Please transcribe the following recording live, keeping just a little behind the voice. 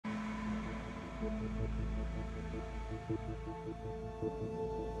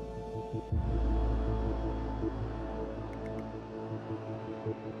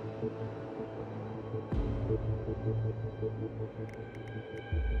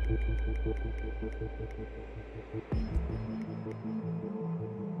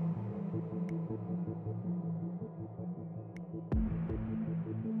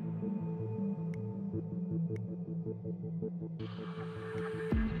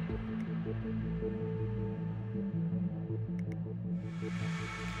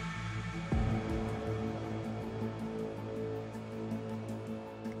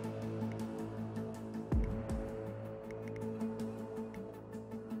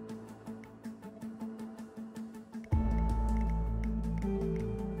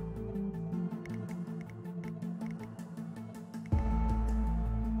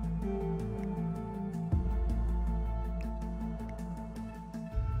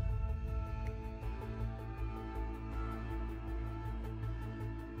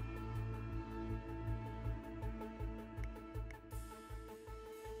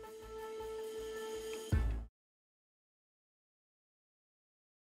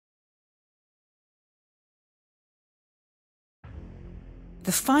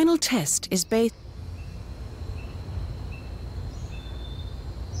The final test is based...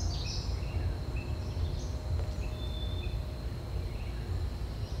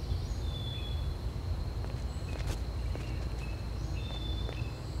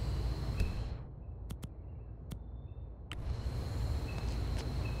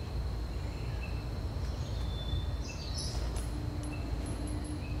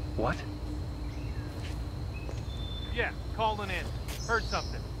 What? Yeah, calling in. Heard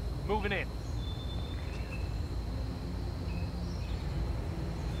something. Moving in.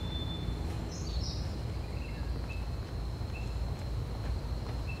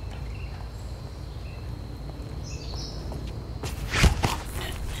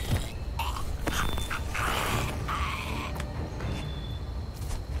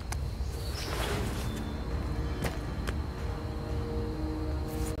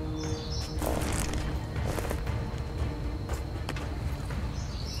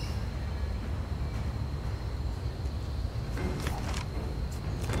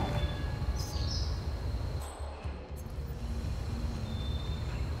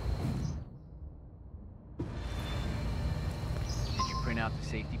 Print out the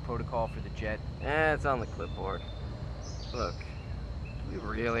safety protocol for the jet? It's on the clipboard. Look, do we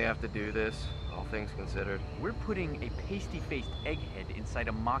really have to do this, all things considered? We're putting a pasty-faced egghead inside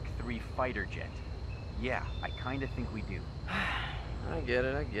a Mach 3 fighter jet. Yeah, I kinda think we do. I get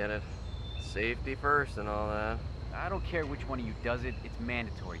it. Safety first and all that. I don't care which one of you does it, it's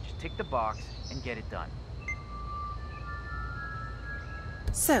mandatory. Just tick the box and get it done.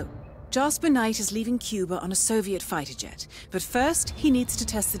 So, Jasper Knight is leaving Cuba on a Soviet fighter jet, but first he needs to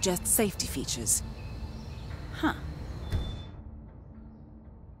test the jet's safety features. Huh.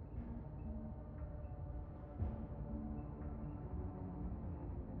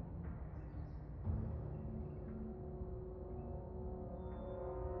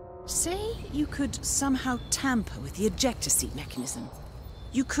 Say you could somehow tamper with the ejector seat mechanism.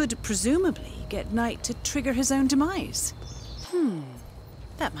 You could presumably get Knight to trigger his own demise.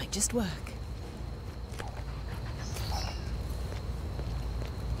 That might just work.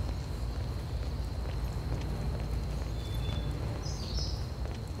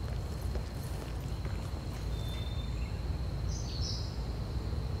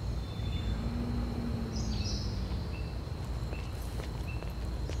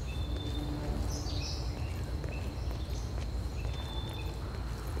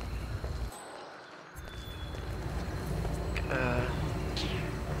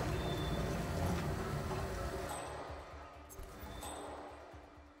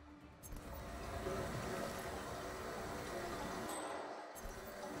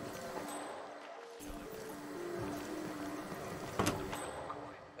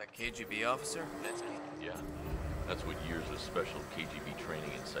 KGB officer? Yeah, that's what years of special KGB training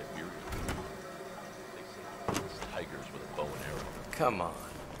in Siberia. They say it's tigers with a bow and arrow. Come on.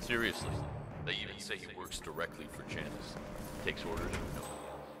 Seriously, they even say he works directly for Janice. Takes orders from nobody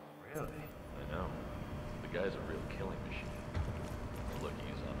else. Really? I know. The guy's a real killing machine. Lucky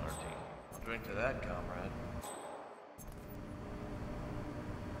he's on our team. I'll drink to that, comrade.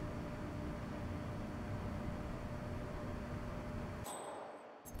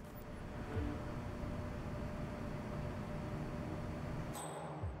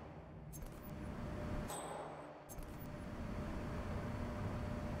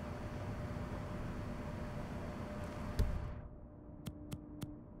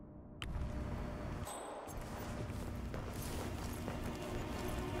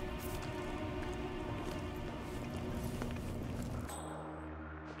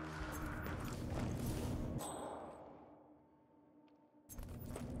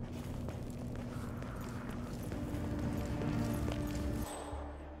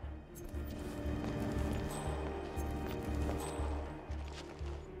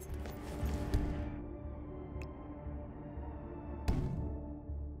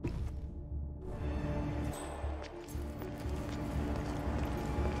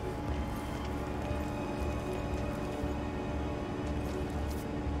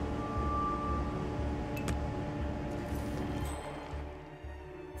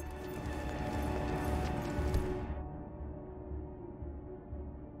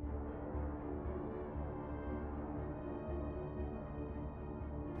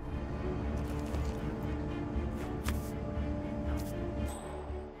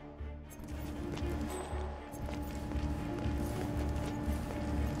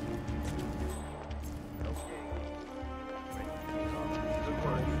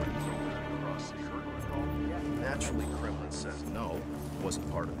 Naturally, Kremlin says no. Wasn't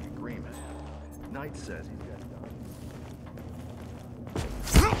part of the agreement. Knight says he's got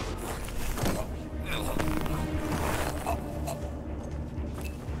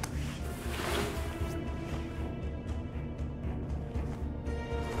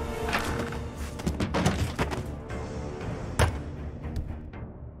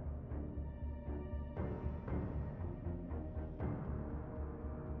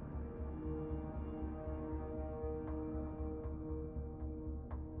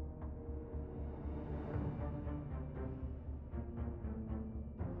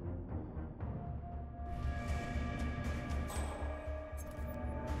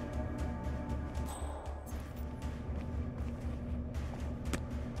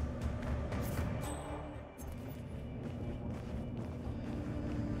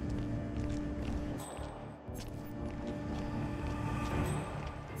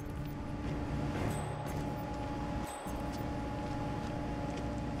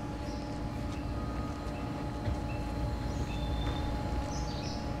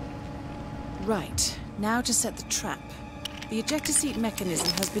Right, now to set the trap. The ejector seat mechanism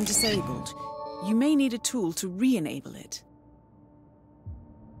has been disabled. You may need a tool to re-enable it.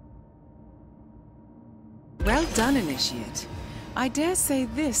 Well done, Initiate. I dare say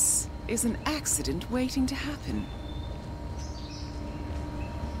this is an accident waiting to happen.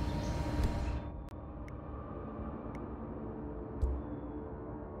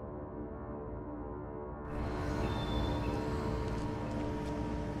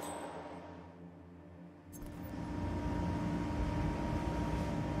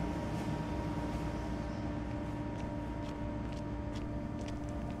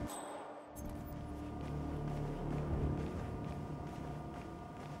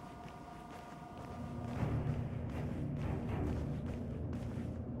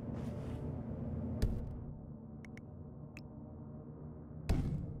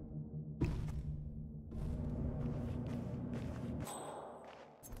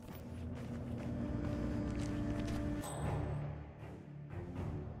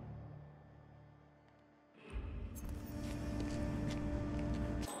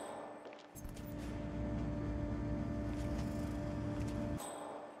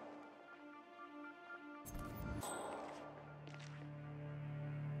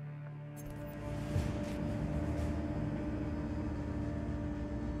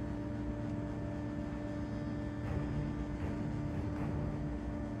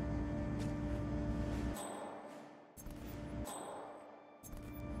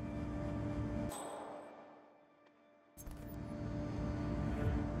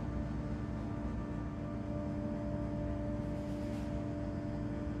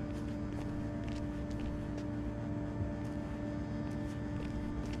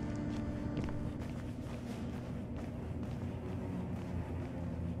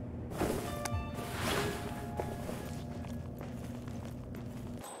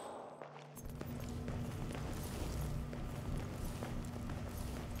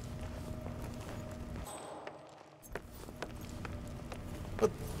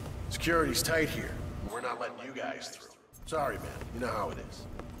 Security's tight here. We're not letting you guys through. Sorry, man. You know how it is.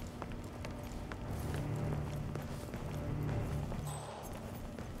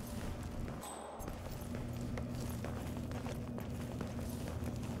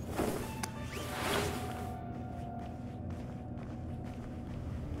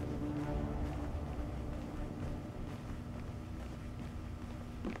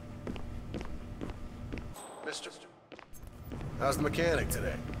 Mister, how's the mechanic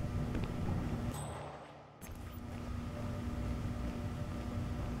today?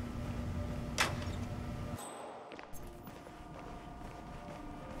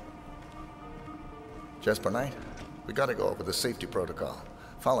 Jasper Knight, we gotta go over the safety protocol.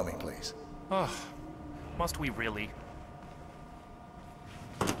 Follow me, please. Oh, must we really?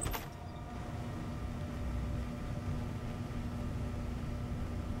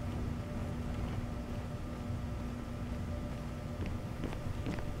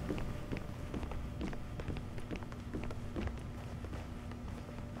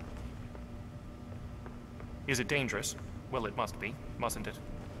 Is it dangerous? Well, it must be, mustn't it?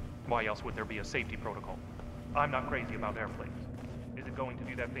 Why else would there be a safety protocol? I'm not crazy about airplanes. Is it going to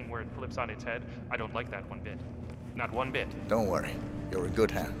do that thing where it flips on its head? I don't like that one bit. Not one bit. Don't worry. You're in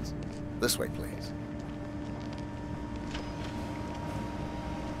good hands. This way, please.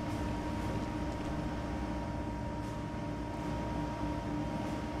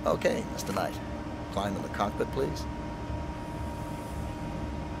 Okay, Mr. Knight. Climb in the cockpit, please.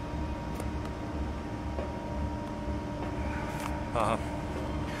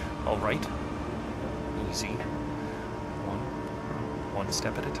 All right. Easy. one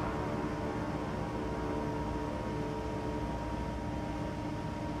step at a time.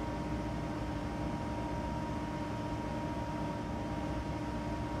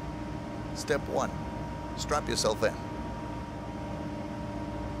 Step 1. Strap yourself in.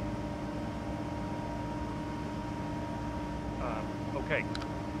 Okay.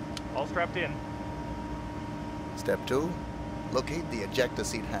 All strapped in. Step 2. Locate the ejector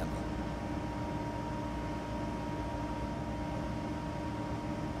seat handle.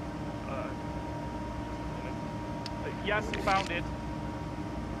 Yes, found it.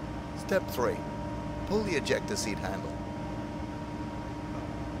 Step 3. Pull the ejector seat handle.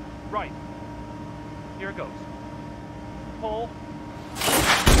 Right. Here it goes. Pull.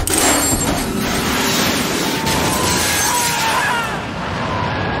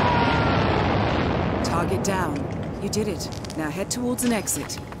 Target down. You did it. Now head towards an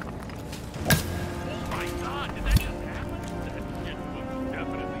exit. Oh my god, did that just happen? That shit was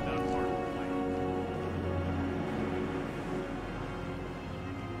definitely not part of the plan.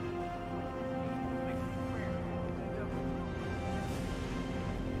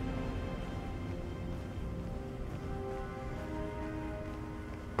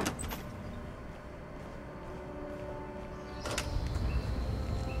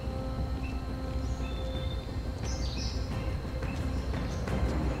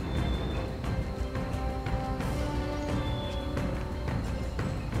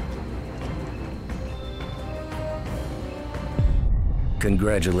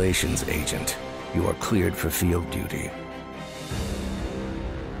 Congratulations, Agent. You are cleared for field duty.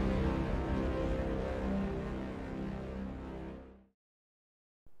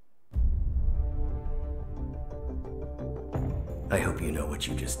 I hope you know what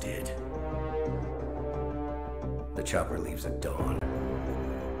you just did. The chopper leaves at dawn.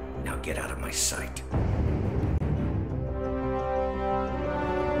 Now get out of my sight.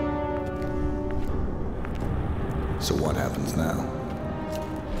 So what happens now?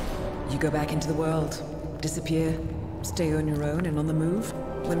 You go back into the world, disappear, stay on your own and on the move.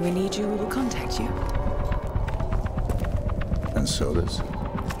 When we need you, we will contact you. And so does.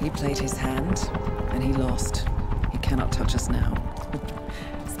 He played his hand, and he lost. He cannot touch us now.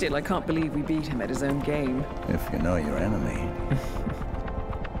 Still, I can't believe we beat him at his own game. If you know your enemy.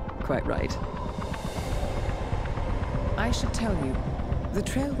 Quite right. I should tell you, the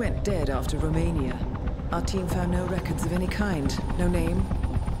trail went dead after Romania. Our team found no records of any kind. No name.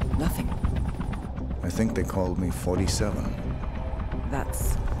 Nothing. I think they called me 47.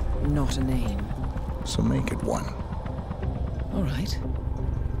 That's not a name. So make it one. All right.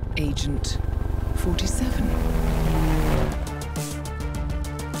 Agent 47.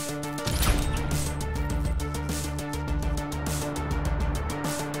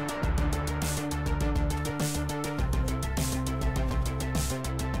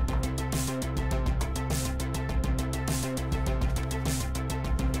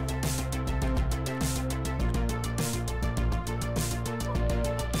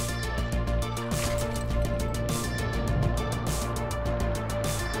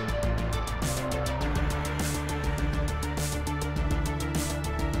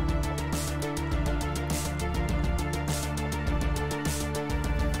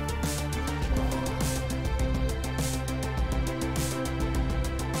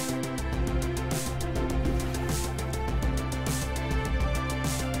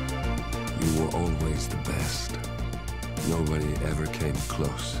 You were always the best. Nobody ever came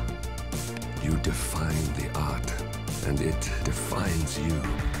close. You defined the art, and it defines you.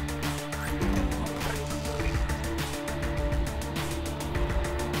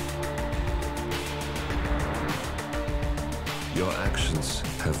 Your actions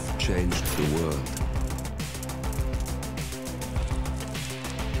have changed the world.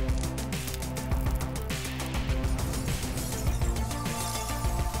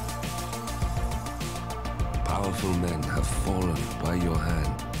 Powerful men have fallen by your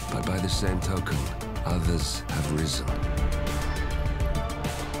hand, but by the same token, others have risen.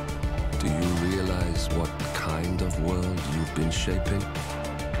 Do you realize what kind of world you've been shaping?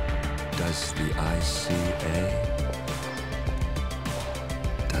 Does the ICA?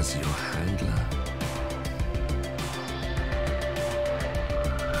 Does your handler?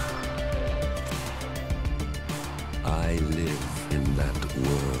 I live in that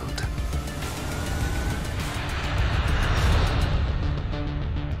world.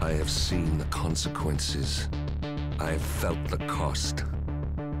 I have seen the consequences. I have felt the cost.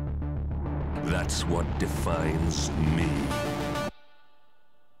 That's what defines me.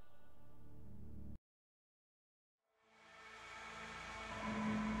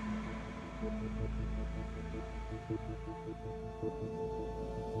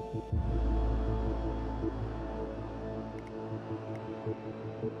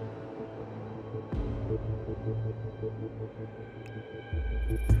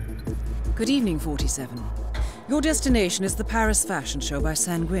 Good evening, 47. Your destination is the Paris Fashion Show by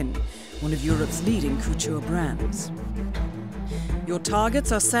Sanguine, one of Europe's leading couture brands. Your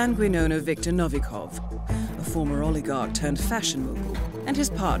targets are Sanguine owner Viktor Novikov, a former oligarch turned fashion mogul, and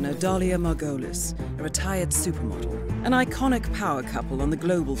his partner Dalia Margolis, a retired supermodel, an iconic power couple on the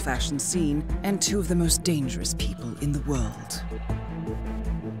global fashion scene and two of the most dangerous people in the world.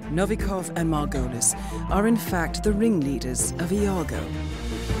 Novikov and Margolis are in fact the ringleaders of Iago,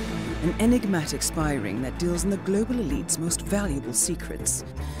 an enigmatic spy ring that deals in the global elite's most valuable secrets.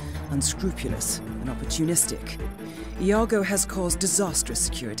 Unscrupulous and opportunistic, Iago has caused disastrous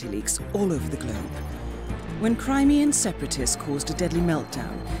security leaks all over the globe. When Crimean separatists caused a deadly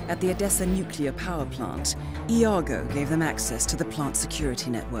meltdown at the Odessa nuclear power plant, Iago gave them access to the plant's security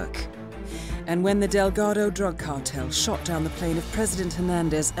network. And when the Delgado drug cartel shot down the plane of President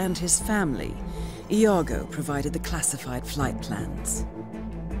Hernandez and his family, Iago provided the classified flight plans.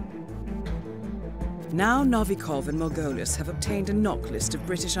 Now Novikov and Margolis have obtained a knock list of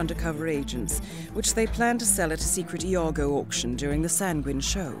British undercover agents, which they plan to sell at a secret Iago auction during the Sanguine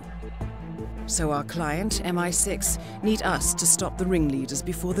show. So our client, MI6, need us to stop the ringleaders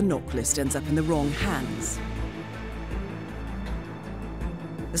before the knock list ends up in the wrong hands.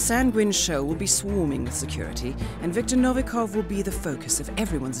 The Sanguine show will be swarming with security, and Viktor Novikov will be the focus of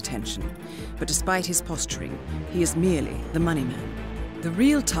everyone's attention. But despite his posturing, he is merely the money man. The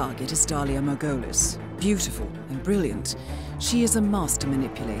real target is Dalia Margolis. Beautiful and brilliant, she is a master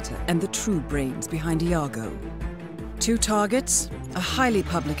manipulator and the true brains behind Iago. Two targets, a highly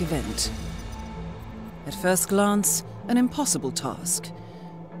public event. At first glance, an impossible task.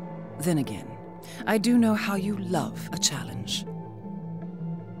 Then again, I do know how you love a challenge.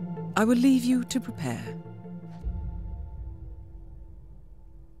 I will leave you to prepare.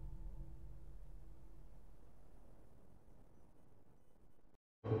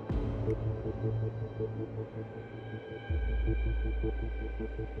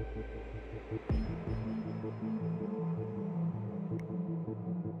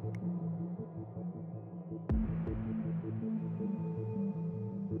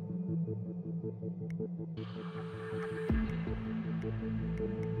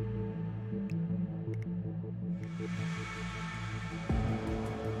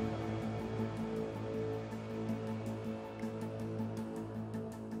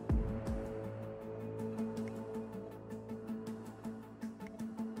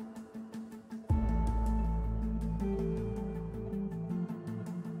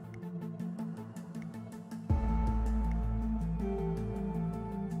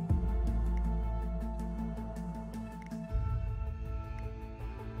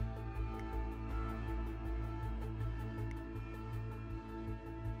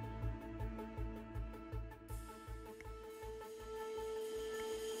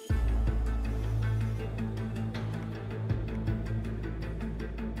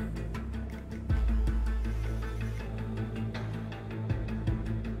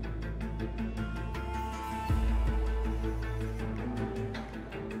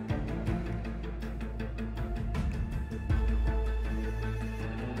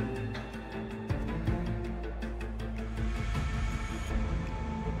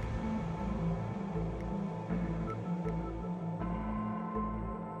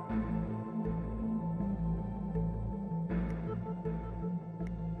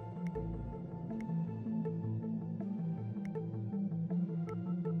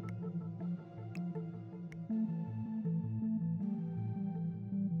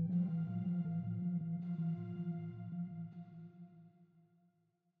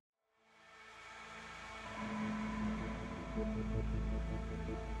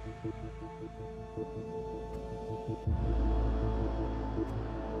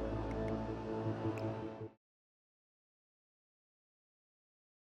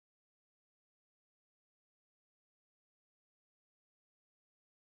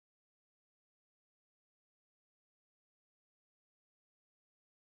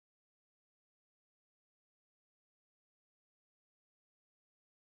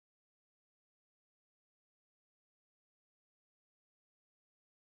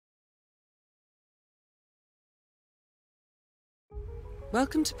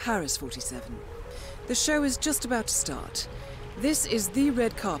 Welcome to Paris, 47. The show is just about to start. This is the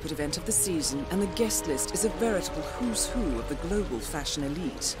red carpet event of the season, and the guest list is a veritable who's who of the global fashion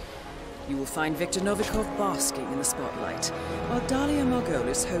elite. You will find Viktor Novikov basking in the spotlight, while Dalia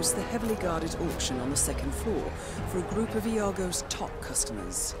Margolis hosts the heavily guarded auction on the second floor for a group of Iago's top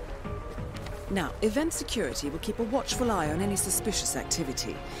customers. Now, event security will keep a watchful eye on any suspicious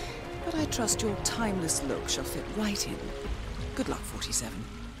activity, but I trust your timeless look shall fit right in. Good luck, 47.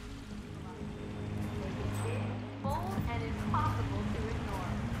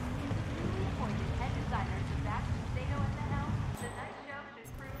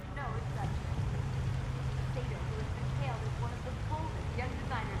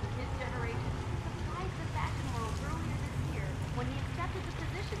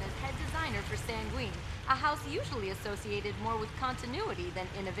 sanguine, a house usually associated more with continuity than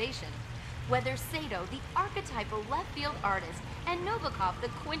innovation. Whether Sato, the archetypal left-field artist, and Novikov, the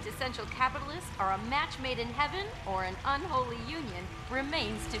quintessential capitalist, are a match made in heaven or an unholy union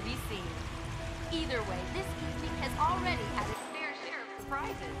remains to be seen. Either way, this evening has already had its fair share of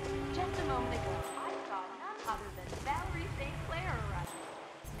surprises. Just a moment ago, I saw none other than Valerie St. Clair arrive.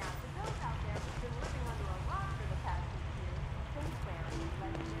 Now, to those out there who've been living under a rock for the past 6 years, St. Clair is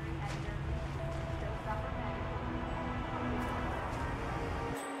legendary editor, showstopper magazine.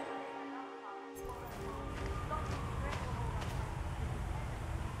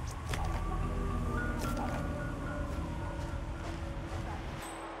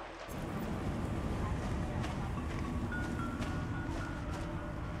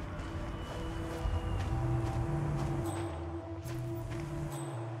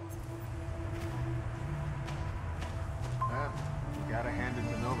 Gotta hand it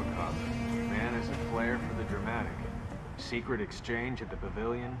to Novikov. Man is a flair for the dramatic. Secret exchange at the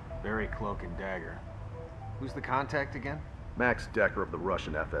pavilion, very cloak and dagger. Who's the contact again? Max Decker of the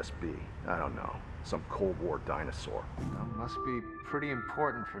Russian FSB. I don't know. Some Cold War dinosaur. Well, must be pretty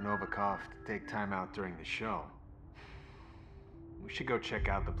important for Novikov to take time out during the show. We should go check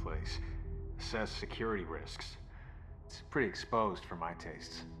out the place. Assess security risks. It's pretty exposed for my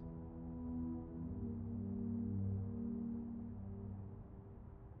tastes.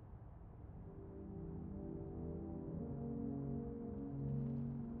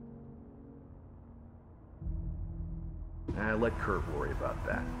 Let Kurt worry about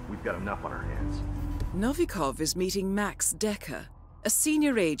that. We've got enough on our hands. Novikov is meeting Max Decker, a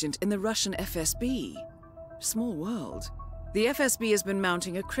senior agent in the Russian FSB. Small world. The FSB has been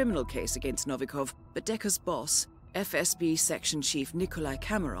mounting a criminal case against Novikov, but Decker's boss, FSB Section Chief Nikolai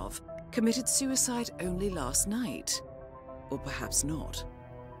Kamarov, committed suicide only last night. Or perhaps not.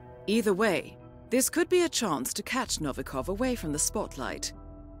 Either way, this could be a chance to catch Novikov away from the spotlight.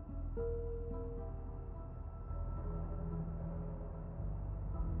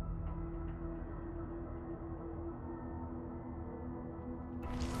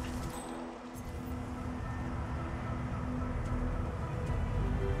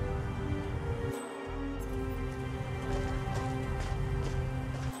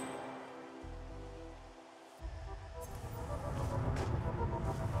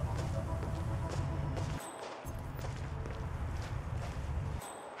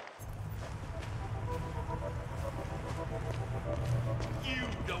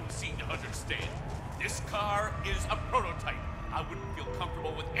 Seem to understand. This car is a prototype. I wouldn't feel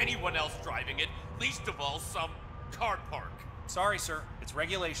comfortable with anyone else driving it, least of all some car park. Sorry, sir. It's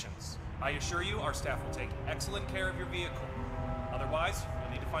regulations. I assure you, our staff will take excellent care of your vehicle. Otherwise,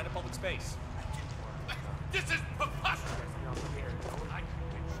 you'll need to find a public space. This is preposterous!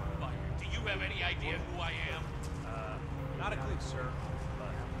 Do you have any idea who I am? Not a clue, sir. But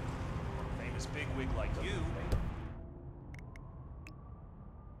a famous bigwig like you